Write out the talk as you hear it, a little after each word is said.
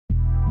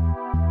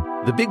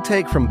The Big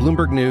Take from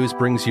Bloomberg News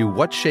brings you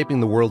what's shaping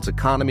the world's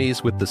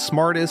economies with the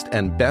smartest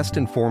and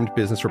best-informed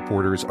business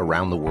reporters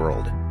around the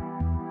world.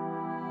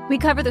 We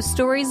cover the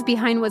stories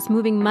behind what's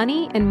moving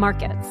money and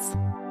markets.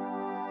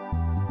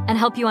 And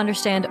help you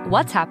understand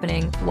what's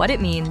happening, what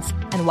it means,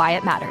 and why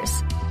it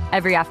matters.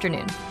 Every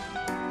afternoon.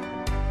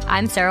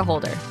 I'm Sarah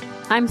Holder.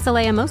 I'm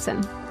Saleha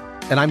Mohsin.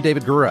 And I'm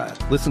David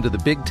Gura. Listen to The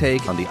Big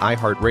Take on the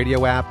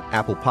iHeartRadio app,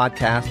 Apple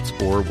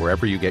Podcasts, or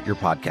wherever you get your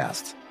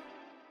podcasts.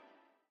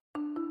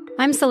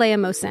 I'm Saleha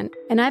Mohsin,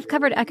 and I've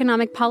covered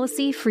economic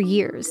policy for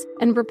years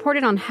and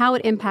reported on how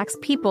it impacts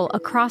people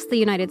across the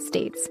United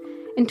States.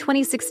 In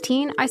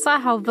 2016, I saw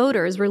how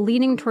voters were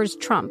leaning towards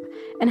Trump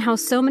and how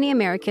so many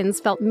Americans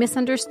felt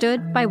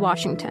misunderstood by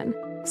Washington.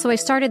 So I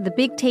started The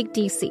Big Take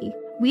DC.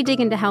 We dig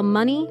into how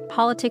money,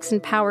 politics,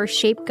 and power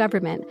shape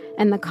government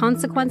and the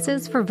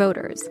consequences for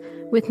voters.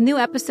 With new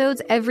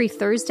episodes every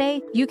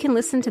Thursday, you can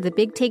listen to The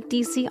Big Take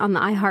DC on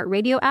the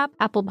iHeartRadio app,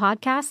 Apple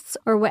Podcasts,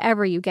 or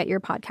wherever you get your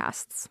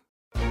podcasts.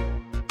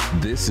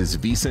 This is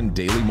VSiN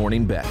Daily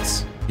Morning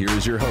Bets. Here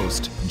is your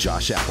host,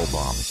 Josh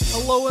Applebaum.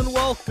 Hello and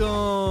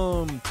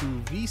welcome to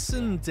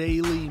VSiN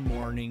Daily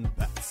Morning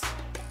Bets,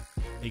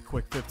 a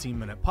quick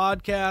 15-minute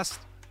podcast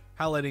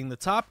highlighting the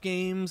top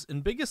games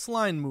and biggest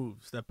line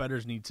moves that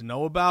bettors need to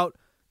know about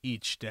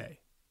each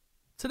day.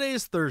 Today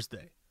is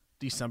Thursday,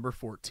 December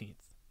 14th.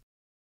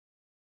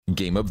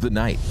 Game of the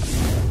night.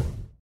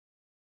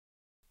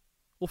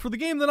 Well, for the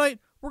game of the night,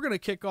 we're going to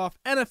kick off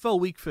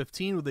NFL Week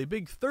 15 with a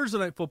big Thursday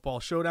Night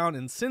Football showdown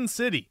in Sin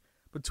City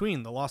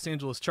between the Los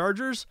Angeles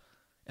Chargers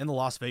and the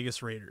Las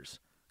Vegas Raiders.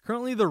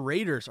 Currently, the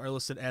Raiders are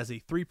listed as a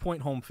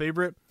 3-point home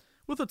favorite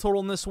with a total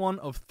in this one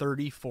of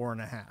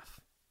 34.5.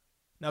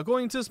 Now,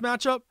 going into this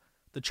matchup,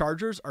 the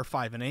Chargers are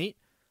 5-8.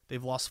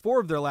 They've lost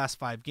 4 of their last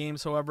 5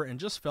 games, however, and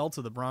just fell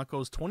to the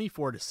Broncos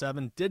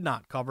 24-7, did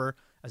not cover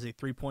as a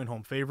 3-point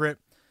home favorite.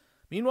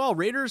 Meanwhile,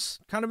 Raiders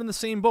kind of in the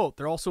same boat.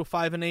 They're also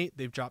 5-8.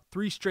 They've dropped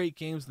 3 straight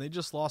games, and they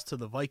just lost to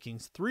the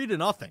Vikings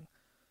 3-0,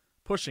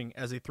 pushing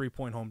as a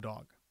 3-point home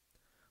dog.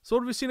 So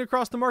what have we seen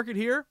across the market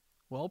here?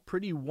 Well,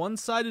 pretty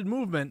one-sided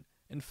movement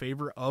in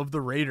favor of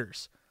the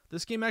Raiders.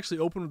 This game actually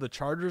opened with the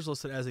Chargers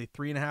listed as a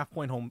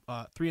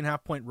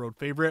 3.5 point road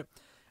favorite,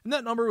 and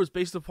that number was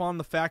based upon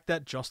the fact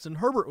that Justin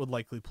Herbert would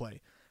likely play.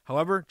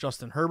 However,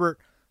 Justin Herbert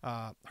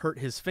hurt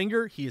his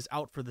finger. He is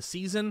out for the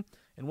season,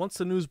 and once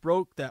the news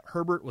broke that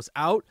Herbert was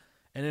out,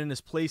 and in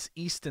his place,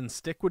 Easton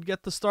Stick would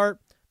get the start.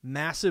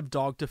 Massive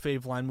dog to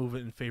fave line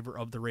movement in favor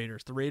of the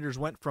Raiders. The Raiders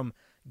went from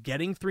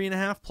getting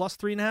 3.5 plus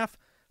 3.5,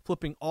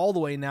 flipping all the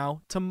way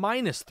now to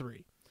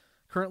 -3.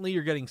 Currently,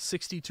 you're getting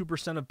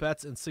 62% of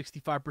bets and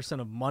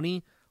 65% of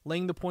money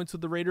laying the points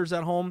with the Raiders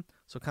at home.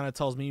 So it kind of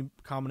tells me a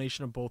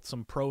combination of both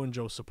some pro and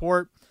Joe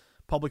support.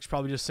 Public's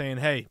probably just saying,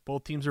 hey,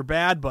 both teams are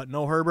bad, but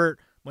no Herbert.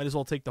 Might as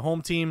well take the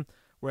home team.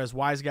 Whereas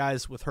wise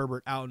guys with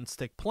Herbert out and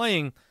Stick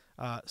playing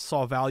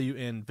saw value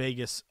in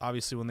Vegas,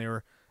 obviously, when they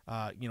were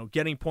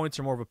getting points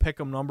or more of a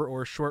pick'em number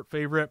or a short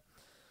favorite.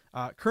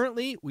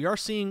 Currently, we are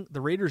seeing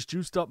the Raiders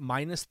juiced up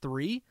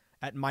 -3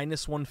 at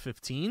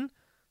 -115.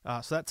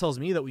 So that tells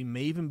me that we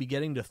may even be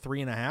getting to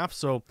 3.5.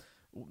 So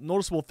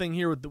noticeable thing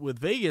here with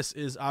Vegas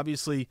is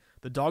obviously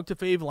the dog to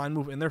fave line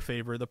move in their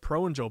favor, the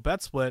pro and Joe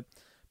bet split,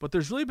 but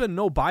there's really been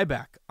no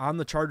buyback on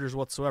the Chargers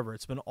whatsoever.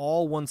 It's been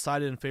all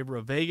one-sided in favor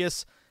of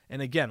Vegas.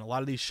 And again, a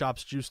lot of these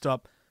shops juiced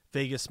up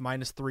Vegas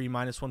 -3,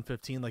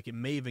 -115, like it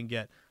may even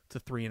get to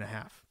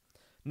 3.5.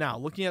 Now,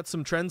 looking at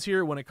some trends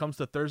here when it comes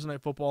to Thursday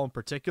Night Football in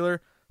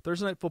particular,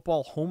 Thursday Night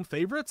Football home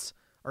favorites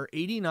are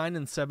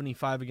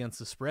 89-75 against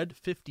the spread,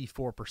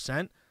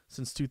 54%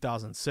 since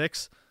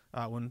 2006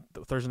 when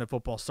Thursday Night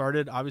Football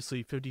started.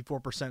 Obviously,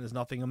 54% is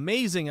nothing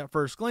amazing at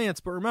first glance,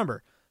 but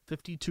remember,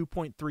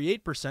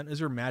 52.38% is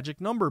your magic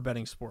number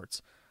betting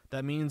sports.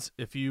 That means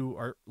if you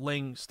are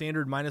laying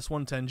standard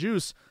 -110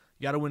 juice,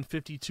 you got to win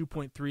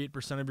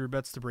 52.38% of your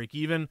bets to break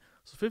even.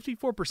 So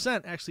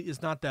 54% actually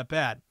is not that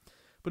bad.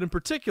 But in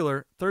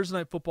particular, Thursday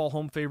Night Football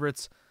home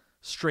favorites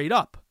straight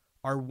up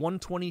are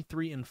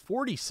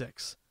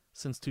 123-46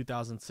 since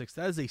 2006.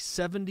 That is a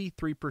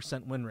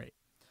 73% win rate.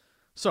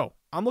 So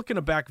I'm looking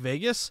to back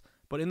Vegas,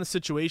 but in the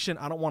situation,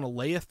 I don't want to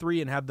lay a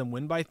 3 and have them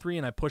win by 3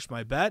 and I push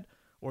my bet,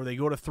 or they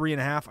go to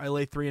 3.5, I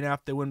lay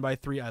 3.5, they win by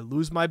 3, I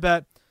lose my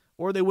bet,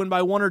 or they win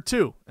by 1 or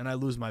 2 and I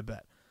lose my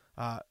bet.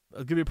 I'll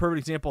give you a perfect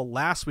example.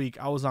 Last week,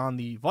 I was on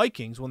the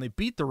Vikings when they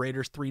beat the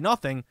Raiders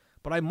 3-0,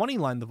 but I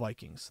moneylined the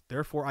Vikings.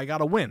 Therefore, I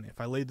got a win.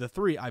 If I laid the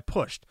 3, I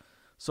pushed.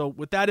 So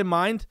with that in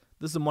mind,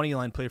 this is a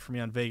moneyline play for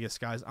me on Vegas,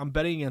 guys. I'm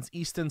betting against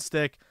Easton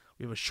Stick.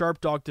 We have a sharp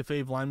dog to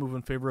fave line move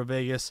in favor of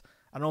Vegas.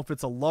 I don't know if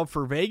it's a love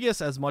for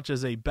Vegas as much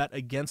as a bet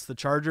against the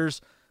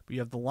Chargers, but you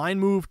have the line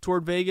move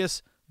toward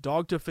Vegas,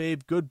 dog to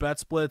fave, good bet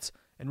splits,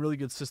 and really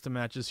good system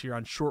matches here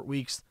on short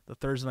weeks. The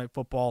Thursday Night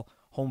Football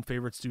home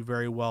favorites do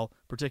very well,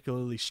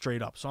 particularly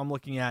straight up. So I'm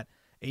looking at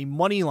a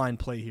money line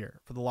play here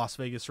for the Las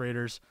Vegas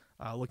Raiders.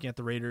 Looking at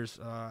the Raiders,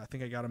 I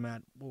think I got them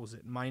at,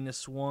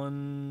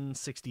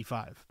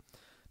 -165.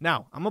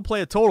 Now, I'm going to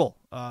play a total,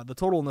 the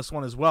total in this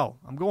one as well.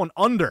 I'm going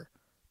under.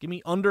 Give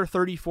me under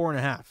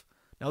 34.5.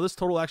 Now, this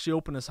total actually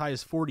opened as high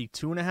as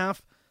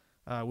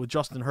 42.5 with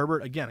Justin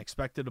Herbert. Again,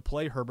 expected to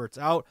play. Herbert's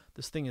out.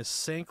 This thing is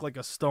sunk like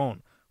a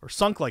stone,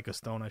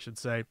 I should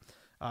say.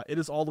 It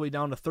is all the way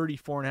down to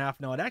 34.5.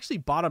 Now, it actually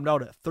bottomed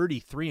out at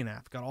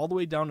 33.5. Got all the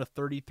way down to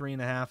 33.5.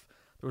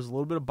 There was a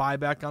little bit of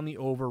buyback on the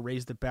over,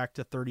 raised it back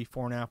to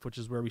 34.5, which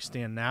is where we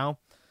stand now.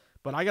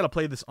 But I got to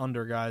play this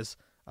under, guys.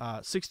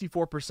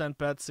 64%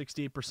 bet,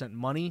 68%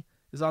 money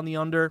is on the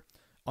under.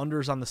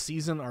 Unders on the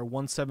season are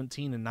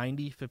 117 and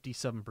 90,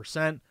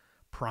 57%.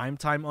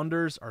 Primetime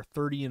unders are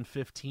 30 and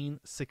 15,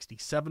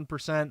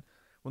 67%.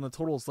 When the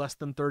total is less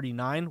than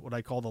 39, what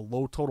I call the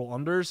low total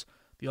unders,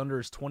 the under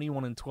is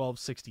 21 and 12,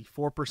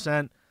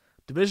 64%.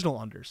 Divisional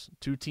unders,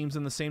 two teams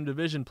in the same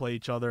division play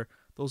each other.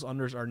 Those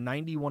unders are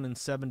 91 and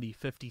 70,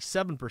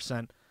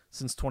 57%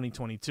 since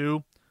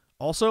 2022.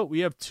 Also, we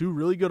have two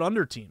really good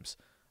under teams.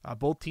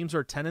 Both teams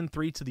are 10 and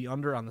 3 to the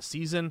under on the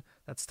season.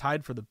 That's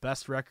tied for the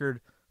best record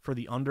for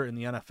the under in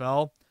the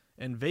NFL.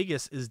 And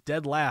Vegas is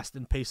dead last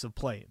in pace of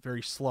play,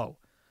 very slow.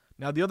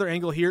 Now, the other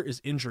angle here is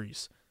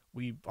injuries.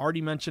 We've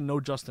already mentioned no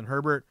Justin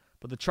Herbert,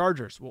 but the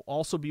Chargers will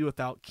also be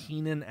without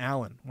Keenan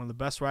Allen, one of the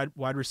best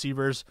wide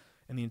receivers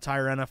in the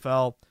entire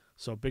NFL.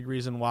 So big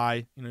reason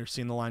why you're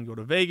seeing the line go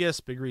to Vegas.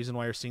 Big reason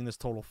why you're seeing this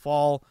total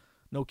fall.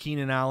 No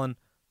Keenan Allen,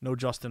 no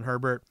Justin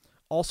Herbert.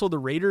 Also, the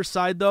Raiders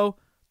side, though,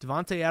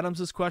 Devontae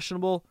Adams is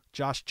questionable.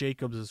 Josh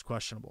Jacobs is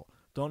questionable.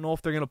 Don't know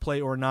if they're going to play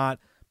or not,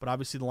 but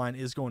obviously the line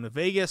is going to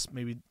Vegas.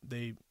 Maybe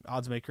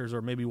odds makers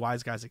or maybe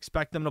wise guys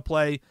expect them to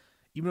play.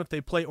 Even if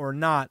they play or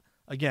not,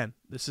 again,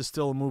 this is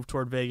still a move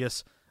toward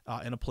Vegas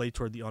and a play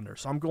toward the under.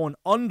 So I'm going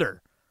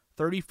under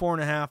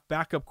 34.5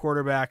 backup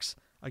quarterbacks.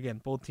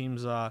 Again, both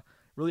teams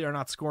really are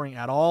not scoring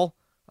at all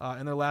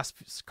in their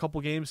last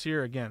couple games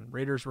here. Again,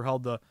 Raiders were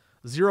held to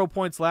 0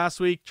 points last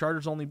week.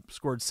 Chargers only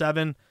scored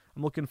 7.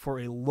 I'm looking for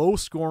a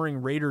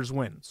low-scoring Raiders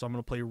win. So I'm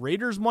going to play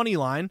Raiders money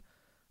line.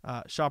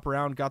 Shop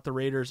around, got the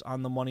Raiders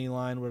on the money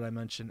line, what did I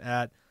mention,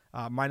 at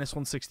minus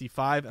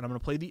 165, and I'm going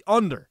to play the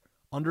under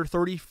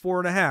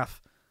 34.5.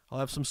 I'll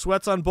have some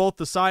sweats on both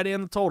the side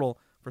and the total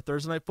for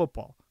Thursday Night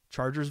Football.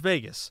 Chargers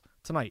Vegas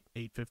tonight,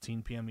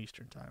 8:15 p.m.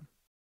 Eastern Time.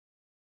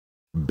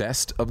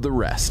 Best of the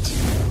rest.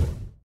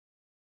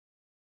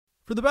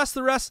 For the best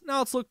of the rest, now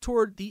let's look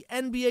toward the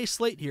NBA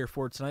slate here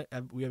for tonight.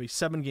 We have a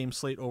 7-game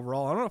slate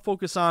overall. I want to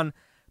focus on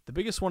the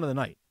biggest one of the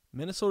night,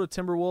 Minnesota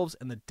Timberwolves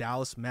and the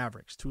Dallas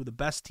Mavericks, two of the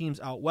best teams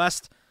out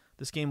west.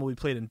 This game will be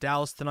played in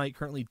Dallas tonight.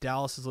 Currently,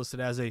 Dallas is listed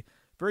as a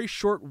very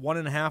short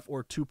 1.5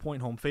 or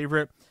 2-point home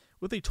favorite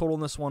with a total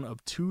in this one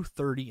of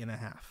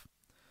 230.5.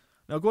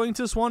 Now going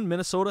into this one,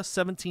 Minnesota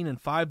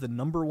 17-5, the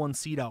number 1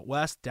 seed out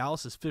west.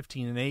 Dallas is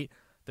 15-8.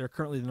 They're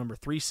currently the number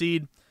 3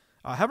 seed.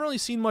 Haven't really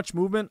seen much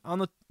movement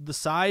on the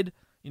side.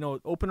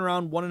 Open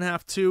around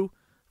 1.5, 2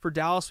 for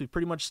Dallas. We've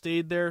pretty much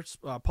stayed there.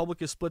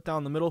 Public is split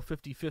down the middle,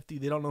 50-50.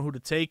 They don't know who to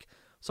take.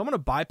 So I'm going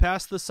to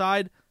bypass the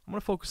side. I'm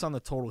going to focus on the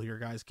total here,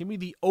 guys. Give me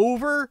the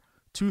over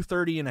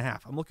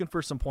 230.5. I'm looking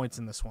for some points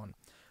in this one.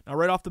 Now,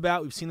 right off the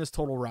bat, we've seen this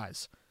total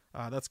rise.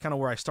 That's kind of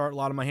where I start a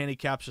lot of my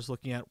handicaps, just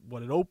looking at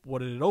what did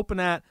it open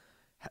at,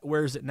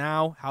 where is it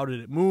now, how did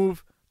it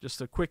move,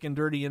 just a quick and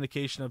dirty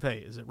indication of, hey,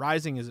 is it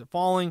rising, is it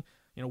falling,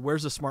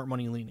 where's the smart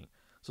money leaning.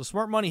 So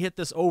smart money hit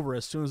this over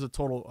as soon as the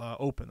total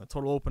opened. The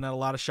total opened at a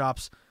lot of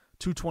shops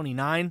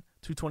 229,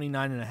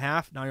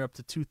 229.5. Now you're up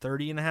to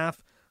 230.5.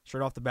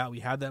 Straight off the bat,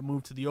 we had that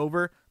move to the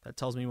over. That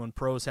tells me when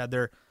pros had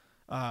their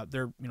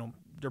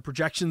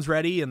projections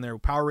ready and their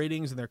power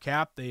ratings and their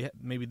cap,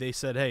 they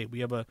said, hey,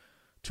 we have a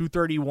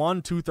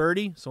 231,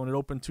 230. So when it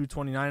opened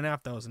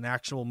 229.5, that was an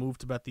actual move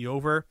to bet the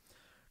over.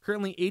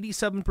 Currently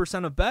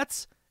 87% of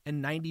bets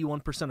and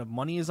 91% of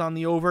money is on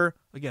the over.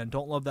 Again,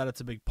 don't love that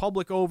it's a big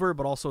public over,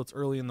 but also it's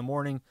early in the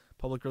morning.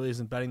 Public really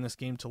isn't betting this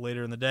game till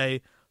later in the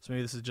day. So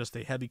maybe this is just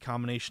a heavy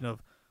combination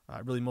of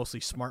really mostly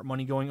smart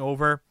money going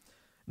over.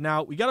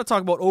 Now, we got to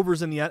talk about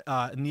overs in the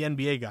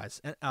NBA,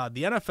 guys.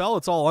 The NFL,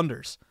 it's all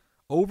unders.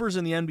 Overs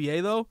in the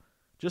NBA, though,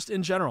 just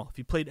in general, if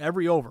you played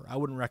every over, I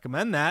wouldn't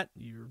recommend that.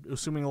 You're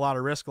assuming a lot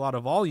of risk, a lot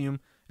of volume,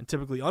 and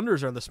typically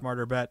unders are the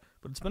smarter bet,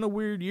 but it's been a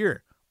weird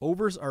year.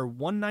 Overs are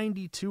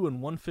 192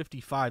 and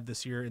 155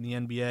 this year in the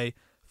NBA,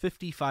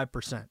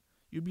 55%.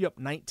 You'd be up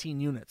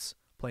 19 units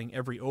playing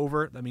every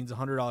over. That means a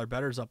 $100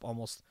 better is up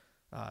almost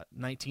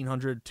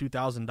 $1,900,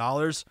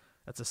 $2,000.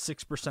 That's a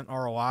 6%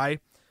 ROI.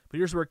 But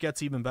here's where it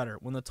gets even better.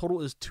 When the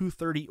total is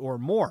 230 or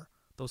more,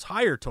 those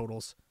higher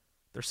totals,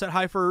 they're set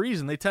high for a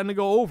reason. They tend to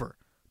go over.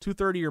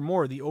 230 or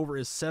more, the over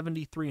is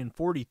 73 and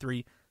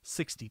 43,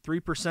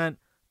 63%,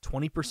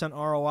 20%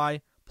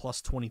 ROI,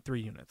 plus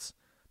 23 units.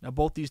 Now,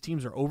 both these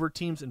teams are over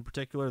teams. In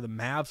particular, the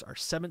Mavs are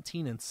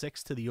 17 and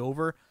 6 to the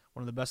over,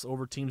 one of the best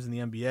over teams in the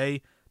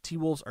NBA.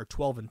 T-Wolves are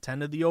 12 and 10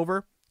 to the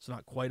over, so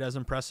not quite as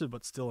impressive,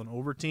 but still an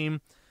over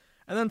team.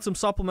 And then some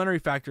supplementary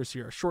factors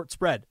here. A short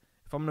spread.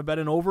 If I'm going to bet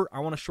an over, I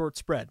want a short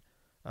spread.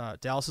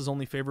 Dallas is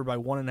only favored by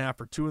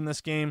 1.5 or 2 in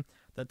this game.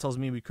 That tells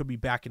me we could be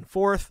back and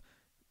forth.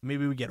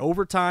 Maybe we get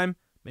overtime.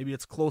 Maybe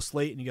it's close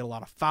late and you get a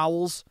lot of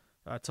fouls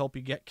to help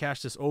you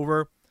cash this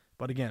over.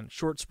 But again,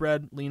 short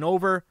spread, lean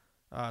over.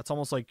 It's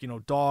almost like,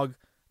 dog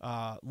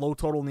low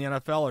total in the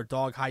NFL or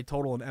dog high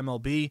total in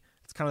MLB.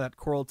 It's kind of that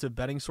correlative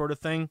betting sort of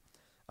thing.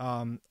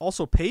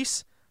 Also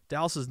pace.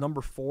 Dallas is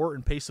number 4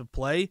 in pace of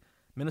play.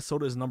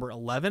 Minnesota is number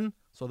 11.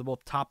 So they're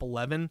both top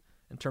 11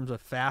 in terms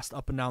of fast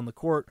up and down the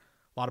court.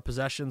 A lot of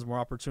possessions, more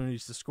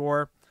opportunities to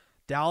score.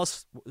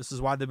 Dallas, this is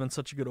why they've been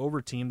such a good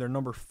over team. They're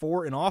number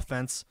 4 in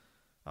offense,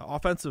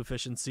 offensive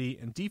efficiency,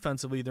 and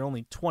defensively they're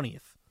only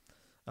 20th.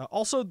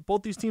 Also,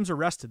 both these teams are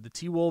rested. The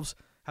T-Wolves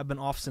have been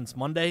off since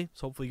Monday,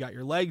 so hopefully you got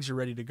your legs, you're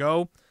ready to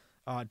go.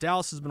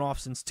 Dallas has been off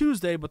since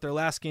Tuesday, but their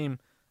last game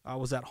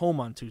was at home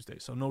on Tuesday,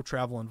 so no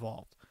travel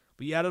involved.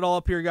 But you add it all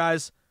up here,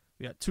 guys.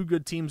 We got 2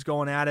 good teams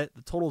going at it.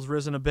 The total's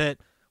risen a bit.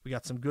 We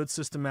got some good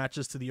system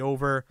matches to the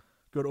over,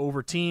 good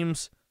over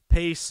teams,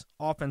 pace,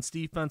 offense,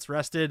 defense,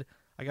 rested.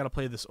 I got to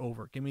play this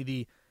over. Give me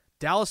the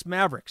Dallas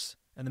Mavericks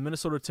and the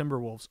Minnesota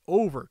Timberwolves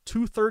over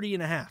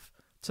 230.5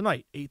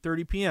 tonight,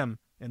 8:30 p.m.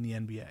 in the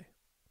NBA.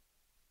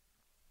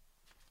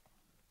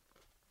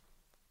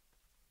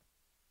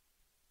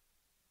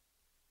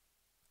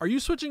 Are you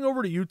switching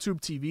over to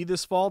YouTube TV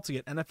this fall to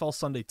get NFL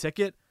Sunday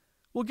Ticket?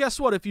 Well, guess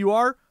what? If you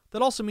are,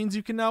 that also means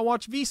you can now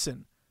watch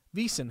VSiN.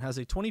 VSiN has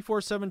a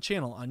 24/7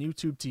 channel on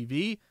YouTube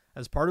TV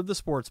as part of the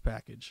sports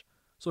package.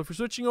 So if you're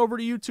switching over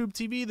to YouTube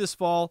TV this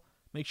fall,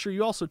 make sure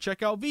you also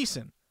check out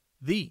VSiN,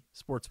 the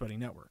sports betting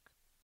network.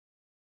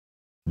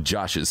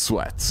 Josh's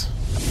Sweats.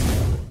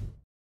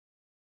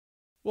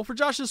 Well, for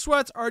Josh's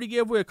Sweats, I already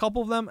gave away a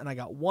couple of them, and I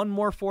got one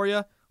more for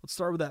you. Let's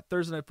start with that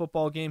Thursday Night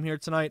Football game here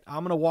tonight.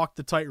 I'm going to walk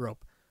the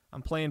tightrope.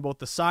 I'm playing both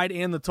the side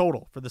and the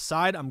total. For the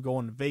side, I'm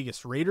going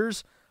Vegas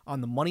Raiders on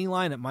the money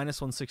line at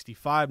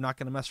 -165. Not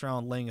going to mess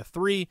around laying a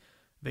 3.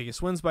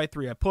 Vegas wins by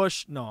 3. I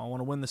push. No, I want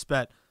to win this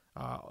bet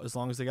as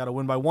long as they got to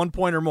win by 1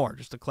 point or more.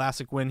 Just a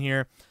classic win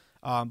here.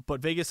 But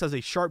Vegas has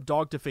a sharp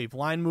dog to fave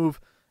line move.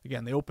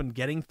 Again, they opened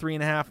getting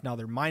 3.5. Now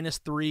they're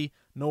 -3.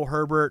 No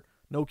Herbert,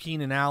 no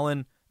Keenan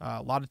Allen.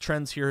 A lot of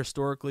trends here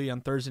historically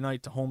on Thursday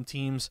night to home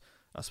teams,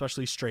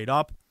 especially straight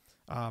up.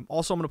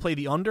 Also, I'm going to play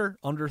the under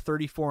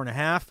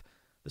 34.5.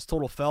 This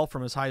total fell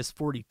from as high as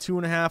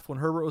 42.5 when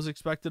Herbert was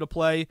expected to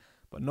play,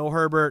 but no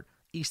Herbert.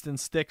 Easton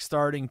Stick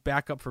starting,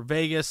 backup for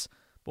Vegas.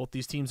 Both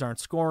these teams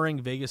aren't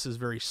scoring. Vegas is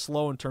very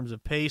slow in terms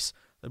of pace.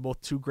 They're both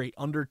 2 great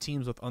under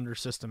teams with under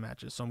system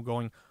matches, so I'm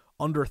going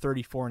under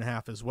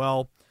 34.5 as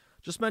well.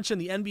 Just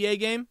mentioned the NBA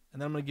game, and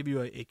then I'm going to give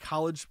you a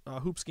college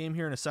hoops game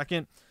here in a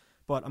second,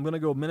 but I'm going to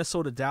go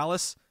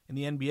Minnesota-Dallas in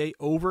the NBA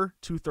over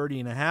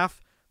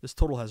 230.5. This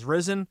total has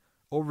risen.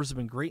 Overs have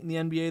been great in the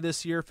NBA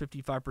this year,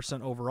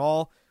 55%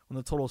 overall. When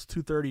the total is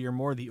 230 or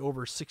more, the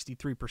over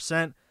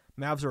 63%.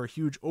 Mavs are a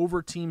huge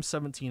over team,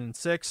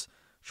 17-6.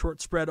 Short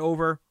spread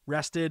over,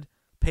 rested,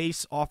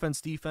 pace,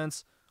 offense,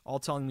 defense, all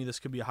telling me this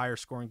could be a higher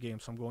scoring game.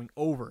 So I'm going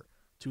over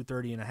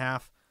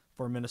 230.5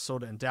 for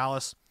Minnesota and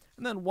Dallas.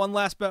 And then one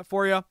last bet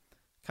for you,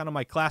 kind of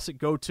my classic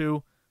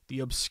go-to, the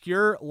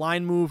obscure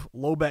line move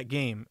low bet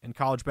game in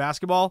college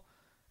basketball.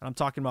 And I'm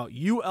talking about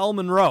UL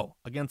Monroe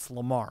against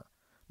Lamar.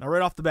 Now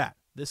right off the bat,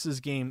 this is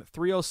game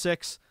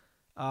 306,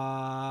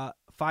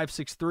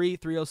 563,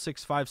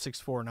 306,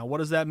 564. Now, what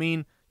does that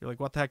mean? You're like,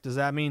 what the heck does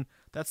that mean?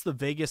 That's the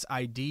Vegas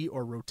ID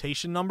or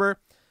rotation number.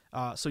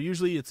 So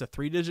usually it's a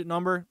 3-digit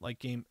number, like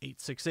game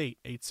 868,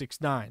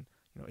 869,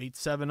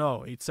 870,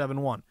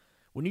 871.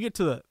 When you get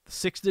to the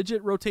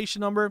 6-digit rotation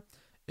number,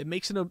 it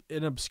makes it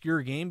an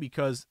obscure game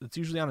because it's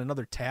usually on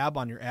another tab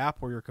on your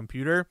app or your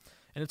computer,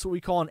 and it's what we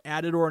call an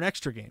added or an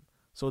extra game.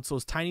 So it's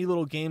those tiny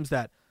little games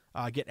that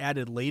get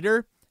added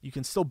later. You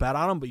can still bet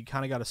on them, but you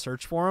kind of got to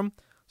search for them.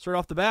 So right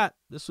off the bat,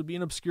 this would be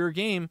an obscure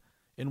game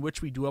in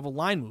which we do have a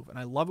line move. And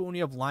I love it when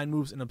you have line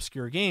moves in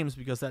obscure games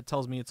because that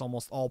tells me it's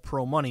almost all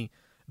pro money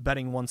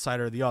betting one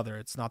side or the other.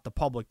 It's not the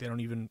public. They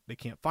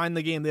can't find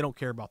the game. They don't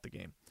care about the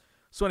game.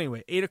 So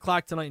anyway, 8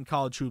 o'clock tonight in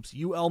college hoops,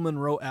 UL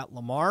Monroe at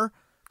Lamar.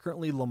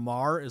 Currently,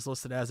 Lamar is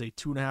listed as a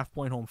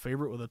 2.5-point home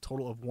favorite with a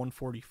total of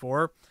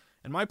 144.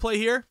 And my play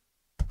here,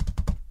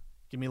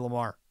 give me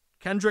Lamar.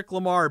 Kendrick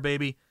Lamar,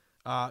 baby.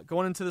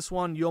 Going into this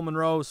one, UL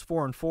Monroe is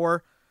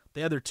 4-4.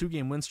 They had their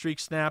 2-game win streak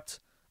snapped.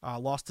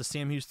 Lost to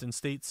Sam Houston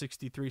State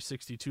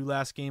 63-62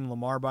 last game.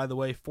 Lamar, by the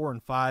way,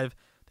 4-5.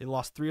 They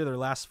lost 3 of their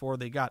last 4.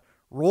 They got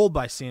rolled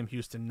by Sam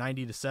Houston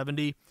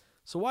 90-70.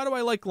 So why do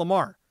I like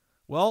Lamar?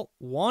 Well,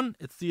 one,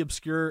 it's the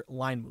obscure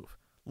line move.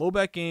 Low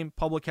bet game,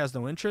 public has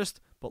no interest,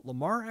 but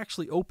Lamar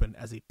actually opened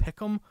as a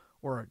pick'em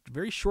or a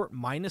very short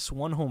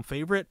 -1 home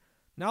favorite.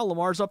 Now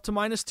Lamar's up to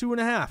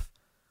 -2.5.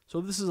 So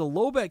if this is a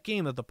low bet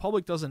game that the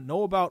public doesn't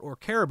know about or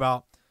care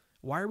about,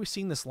 why are we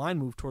seeing this line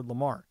move toward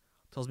Lamar?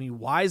 Tells me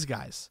wise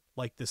guys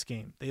like this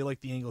game. They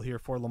like the angle here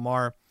for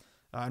Lamar.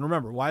 And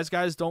remember, wise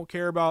guys don't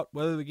care about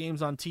whether the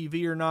game's on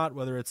TV or not,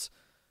 whether it's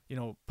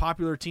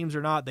popular teams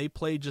or not. They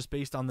play just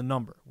based on the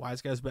number.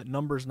 Wise guys bet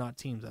numbers, not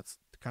teams. That's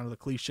kind of the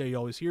cliche you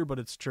always hear, but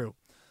it's true.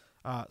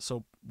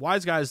 So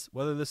wise guys,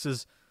 whether this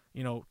is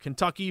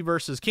Kentucky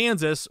versus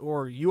Kansas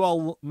or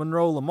UL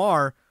Monroe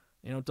Lamar,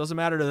 it doesn't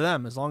matter to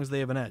them as long as they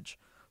have an edge.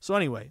 So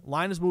anyway,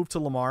 line has moved to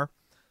Lamar.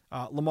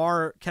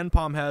 Ken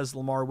Pom has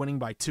Lamar winning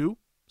by 2,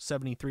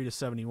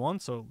 73-71.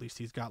 So at least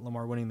he's got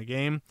Lamar winning the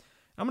game.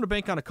 I'm going to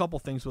bank on a couple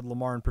things with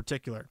Lamar in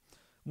particular.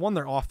 One,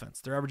 their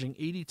offense. They're averaging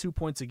 82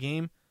 points a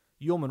game.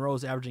 Ewell Monroe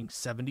is averaging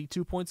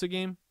 72 points a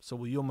game. So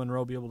will Ewell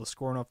Monroe be able to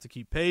score enough to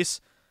keep pace?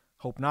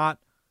 Hope not.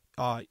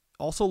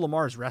 Also,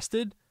 Lamar is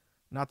rested.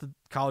 Not that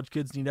college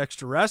kids need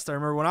extra rest. I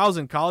remember when I was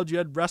in college, you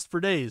had rest for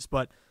days.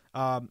 But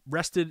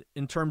rested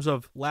in terms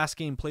of last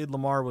game played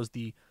Lamar was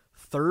the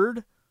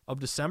 3rd of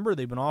December.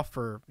 They've been off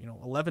for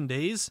 11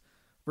 days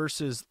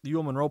versus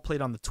Ewell Monroe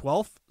played on the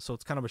 12th. So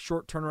it's kind of a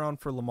short turnaround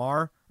for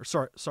Lamar. Or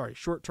short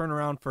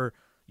turnaround for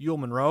Ewell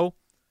Monroe.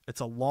 It's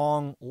a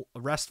long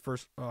rest for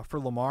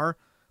Lamar.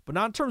 But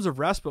not in terms of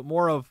rest, but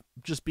more of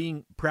just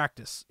being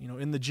practice,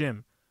 in the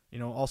gym.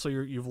 Also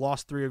you've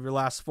lost 3 of your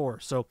last 4.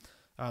 So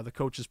the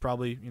coach is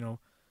probably,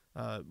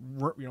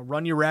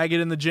 run you ragged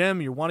in the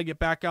gym. You want to get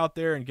back out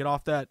there and get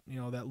off that,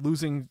 that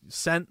losing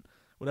scent,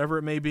 whatever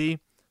it may be.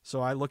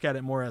 So I look at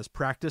it more as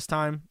practice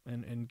time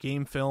and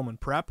game film and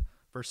prep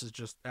versus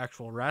just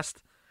actual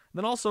rest. And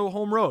then also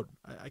home road.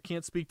 I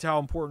can't speak to how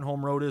important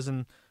home road is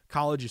in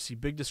college. You see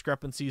big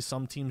discrepancies.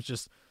 Some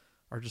teams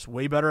are just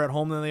way better at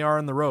home than they are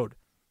on the road,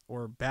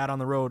 or bad on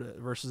the road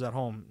versus at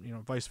home,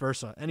 vice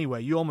versa.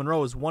 Anyway, Ewell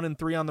Monroe is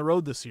 1-3 on the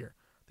road this year.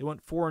 They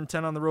went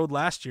 4-10 on the road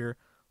last year.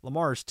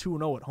 Lamar is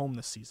 2-0 at home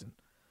this season.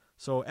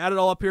 So add it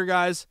all up here,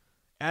 guys.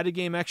 Added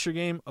game, extra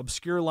game,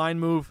 obscure line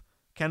move.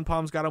 Ken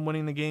Palm's got him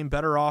winning the game.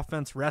 Better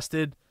offense,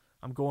 rested.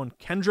 I'm going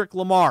Kendrick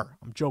Lamar.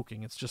 I'm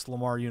joking. It's just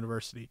Lamar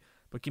University.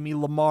 But give me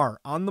Lamar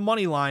on the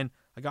money line.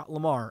 I got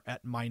Lamar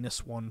at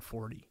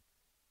 -140.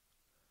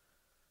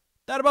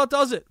 That about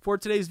does it for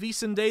today's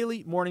VSiN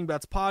Daily Morning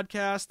Bets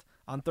podcast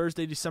on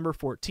Thursday, December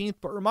 14th.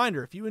 But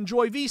reminder, if you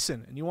enjoy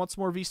VSiN and you want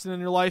some more VSiN in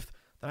your life,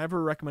 then I have a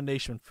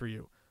recommendation for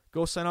you.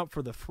 Go sign up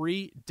for the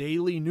free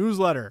daily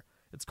newsletter.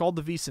 It's called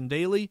the VSiN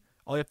Daily.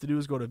 All you have to do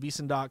is go to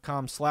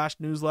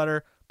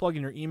vsin.com/newsletter, plug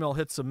in your email,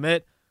 hit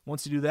submit.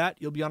 Once you do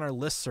that, you'll be on our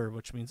listserv,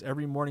 which means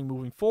every morning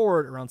moving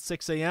forward around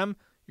 6 a.m.,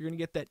 you're going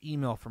to get that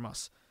email from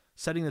us,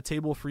 setting the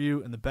table for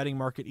you in the betting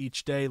market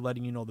each day,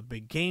 letting you know the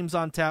big games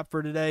on tap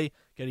for today,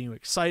 getting you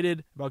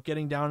excited about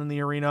getting down in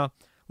the arena,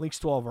 links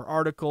to all of our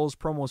articles,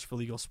 promos for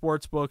legal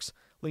sports books,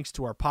 links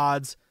to our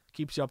pods,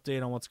 keeps you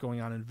updated on what's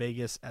going on in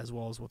Vegas as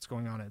well as what's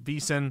going on at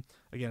VSiN.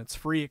 Again, it's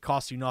free. It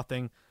costs you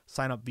nothing.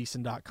 Sign up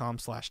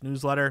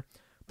vsin.com/newsletter.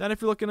 Then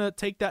if you're looking to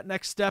take that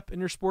next step in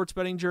your sports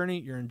betting journey,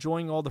 you're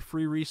enjoying all the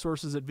free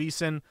resources at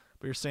VSiN,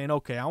 but you're saying,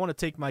 okay, I want to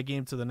take my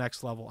game to the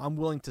next level. I'm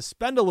willing to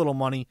spend a little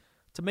money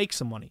to make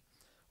some money.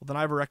 Well, then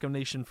I have a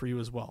recommendation for you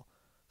as well.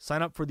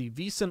 Sign up for the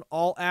VSiN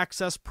All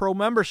Access Pro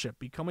membership.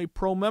 Become a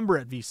pro member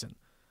at VSiN.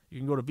 You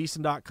can go to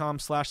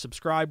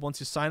vsin.com/subscribe.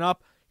 Once you sign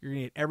up, you're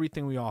going to get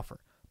everything we offer.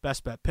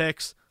 Best bet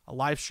picks, a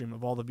live stream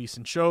of all the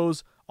VSiN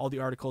shows, all the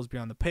articles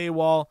beyond the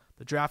paywall,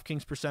 the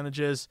DraftKings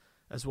percentages,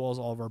 as well as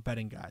all of our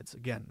betting guides.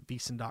 Again,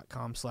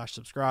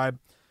 vsin.com/subscribe.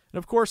 And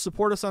of course,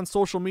 support us on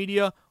social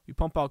media. We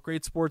pump out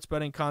great sports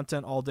betting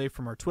content all day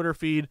from our Twitter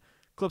feed,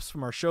 clips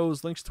from our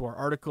shows, links to our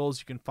articles.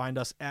 You can find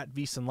us at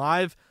VSiN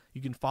Live.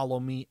 You can follow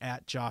me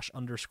at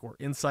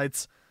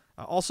Josh_Insights.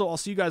 Also, I'll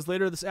see you guys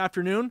later this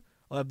afternoon.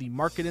 I'll have the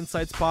Market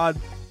Insights pod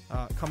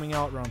coming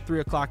out around 3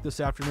 o'clock this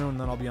afternoon,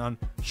 and then I'll be on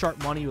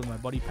Sharp Money with my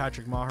buddy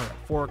Patrick Maher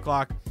at 4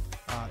 o'clock.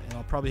 And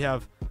I'll probably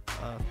have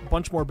a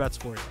bunch more bets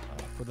for you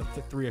for the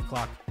 3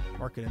 o'clock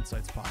Market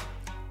Insights pod.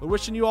 But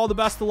wishing you all the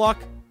best of luck.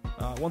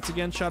 Once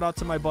again, shout out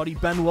to my buddy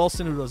Ben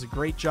Wilson, who does a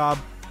great job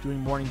doing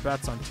morning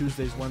bets on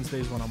Tuesdays,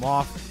 Wednesdays when I'm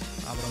off.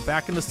 But I'm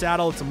back in the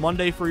saddle. It's a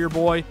Monday for your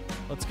boy.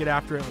 Let's get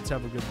after it. Let's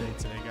have a good day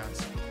today,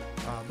 guys.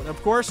 But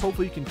of course,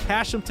 hopefully you can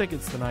cash some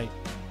tickets tonight.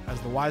 As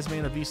the wise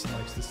man of VSiN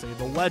likes to say,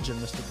 the legend,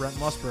 Mr. Brent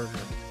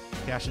Musburger.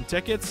 Cashing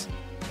tickets,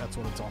 that's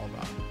what it's all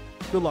about.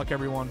 Good luck,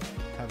 everyone.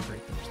 Have a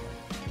great Thursday.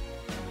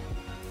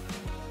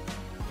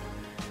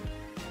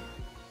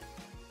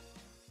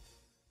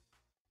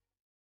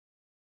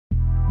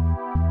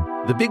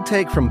 The Big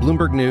Take from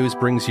Bloomberg News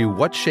brings you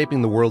what's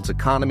shaping the world's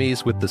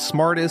economies with the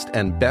smartest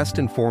and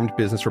best-informed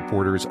business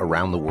reporters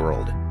around the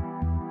world.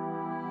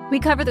 We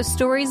cover the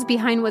stories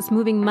behind what's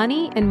moving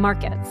money and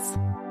markets,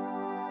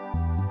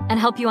 and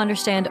help you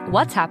understand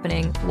what's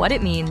happening, what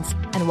it means,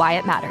 and why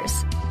it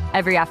matters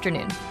every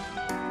afternoon.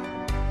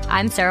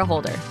 I'm Sarah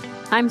Holder.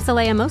 I'm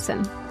Saleha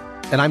Mohsin.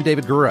 And I'm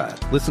David Gura.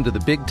 Listen to The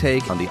Big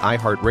Take on the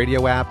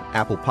iHeartRadio app,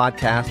 Apple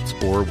Podcasts,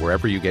 or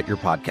wherever you get your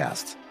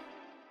podcasts.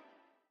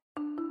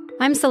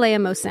 I'm Saleha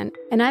Mohsin,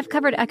 and I've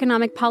covered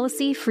economic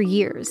policy for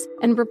years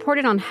and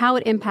reported on how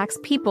it impacts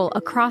people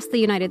across the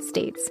United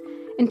States.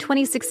 In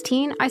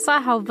 2016, I saw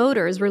how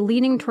voters were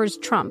leaning towards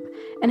Trump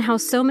and how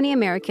so many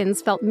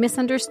Americans felt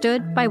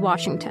misunderstood by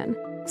Washington.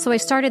 So I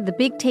started The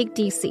Big Take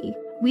DC.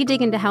 We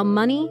dig into how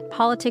money,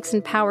 politics,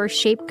 and power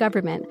shape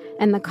government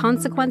and the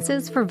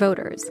consequences for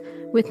voters.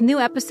 With new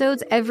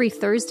episodes every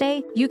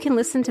Thursday, you can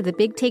listen to The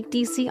Big Take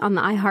DC on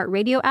the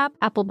iHeartRadio app,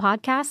 Apple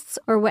Podcasts,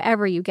 or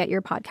wherever you get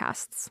your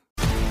podcasts.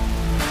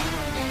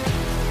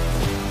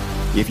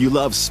 If you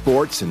love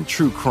sports and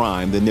true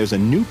crime, then there's a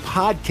new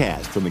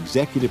podcast from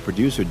executive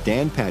producer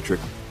Dan Patrick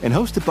and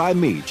hosted by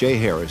me, Jay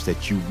Harris,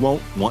 that you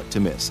won't want to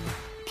miss.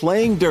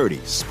 Playing Dirty: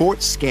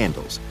 Sports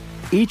Scandals.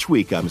 Each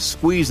week, I'm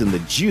squeezing the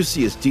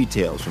juiciest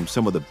details from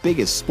some of the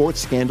biggest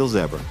sports scandals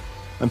ever.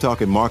 I'm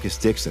talking Marcus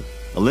Dixon,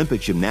 Olympic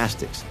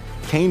gymnastics,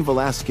 Cain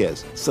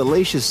Velasquez,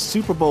 salacious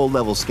Super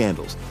Bowl-level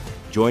scandals.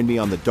 Join me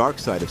on the dark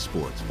side of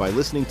sports by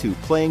listening to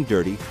Playing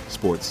Dirty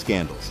Sports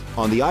Scandals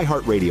on the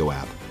iHeartRadio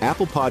app,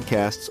 Apple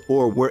Podcasts,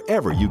 or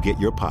wherever you get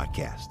your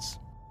podcasts.